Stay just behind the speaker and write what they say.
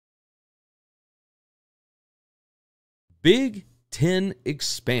Big Ten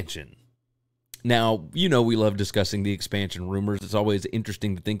expansion. Now, you know we love discussing the expansion rumors. It's always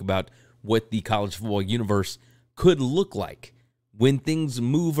interesting to think about what the college football universe could look like when things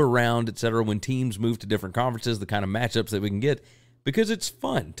move around, etc., when teams move to different conferences, the kind of matchups that we can get, because it's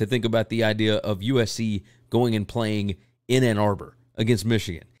fun to think about the idea of USC going and playing in Ann Arbor against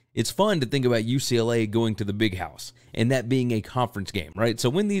Michigan. It's fun to think about UCLA going to the Big House and that being a conference game, right? So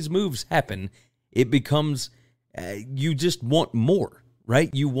when these moves happen, it becomes, you just want more, right?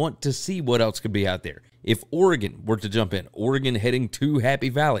 You want to see what else could be out there. If Oregon were to jump in, Oregon heading to Happy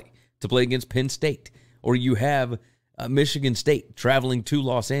Valley to play against Penn State, or you have Michigan State traveling to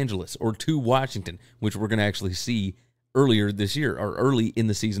Los Angeles or to Washington, which we're going to actually see earlier this year or early in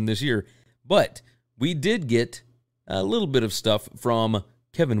the season this year. But we did get a little bit of stuff from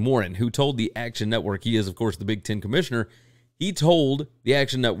Kevin Warren, who told the Action Network, he is, of course, the Big Ten commissioner, he told the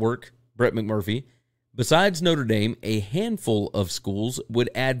Action Network, Brett McMurphy, besides Notre Dame, a handful of schools would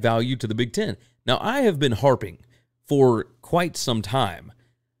add value to the Big Ten. Now, I have been harping for quite some time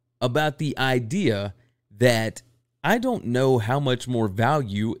about the idea that I don't know how much more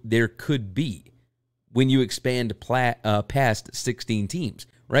value there could be when you expand past 16 teams,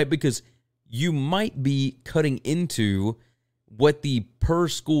 right? Because you might be cutting into what the per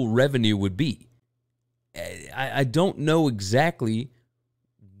school revenue would be. I don't know exactly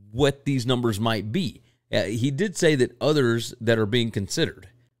what these numbers might be. He did say that others that are being considered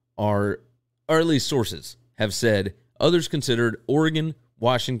are, or at least sources have said, others considered Oregon,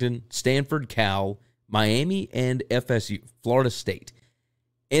 Washington, Stanford, Cal, Miami, and FSU, Florida State.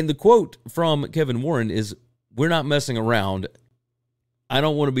 And the quote from Kevin Warren is, "We're not messing around. I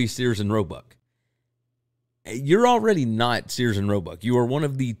don't want to be Sears and Roebuck." You're already not Sears and Roebuck. You are one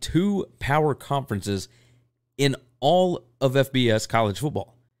of the two power conferences in all of FBS college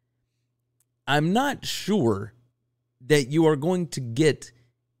football. I'm not sure that you are going to get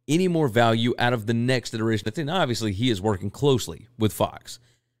any more value out of the next iteration. I think obviously he is working closely with Fox,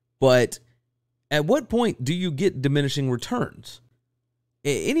 but at what point do you get diminishing returns?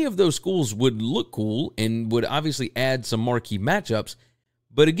 Any of those schools would look cool and would obviously add some marquee matchups,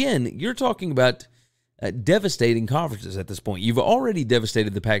 but again, you're talking about devastating conferences at this point. You've already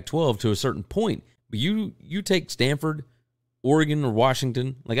devastated the Pac-12 to a certain point, but you take Stanford, Oregon, or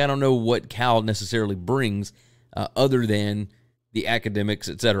Washington. Like, I don't know what Cal necessarily brings other than the academics,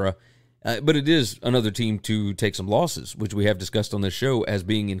 etc. But it is another team to take some losses, which we have discussed on this show as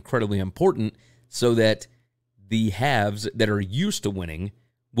being incredibly important so that the halves that are used to winning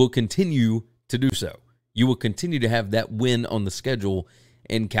will continue to do so. You will continue to have that win on the schedule,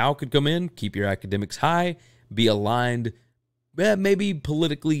 and Cal could come in, keep your academics high, be aligned maybe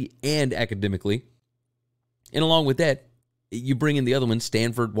politically and academically. And along with that, you bring in the other ones,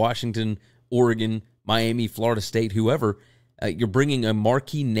 Stanford, Washington, Oregon, Miami, Florida State, whoever. You're bringing a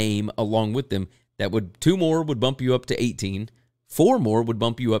marquee name along with them that would, 2 more would bump you up to 18, 4 more would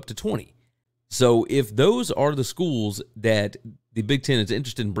bump you up to 20. So if those are the schools that the Big Ten is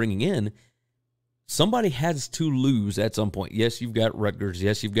interested in bringing in, somebody has to lose at some point. Yes, you've got Rutgers.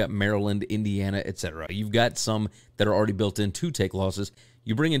 Yes, you've got Maryland, Indiana, etc. You've got some that are already built in to take losses.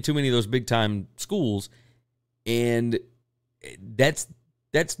 You bring in too many of those big-time schools, and that's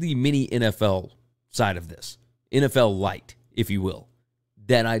the mini NFL side of this, NFL light, if you will,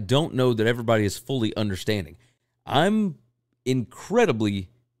 that I don't know that everybody is fully understanding. I'm incredibly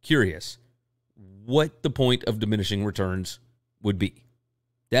curious what the point of diminishing returns would be.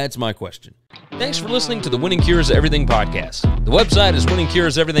 That's my question. Thanks for listening to the Winning Cures Everything podcast. The website is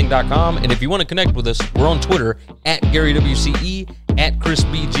winningcureseverything.com, and if you want to connect with us, we're on Twitter at GaryWCE, at Chris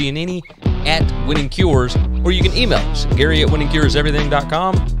B. Giannini, at Winning Cures, or you can email us, Gary at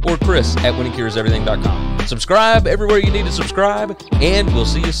winningcureseverything.com or Chris at winningcureseverything.com. Subscribe everywhere you need to subscribe, and we'll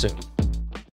see you soon.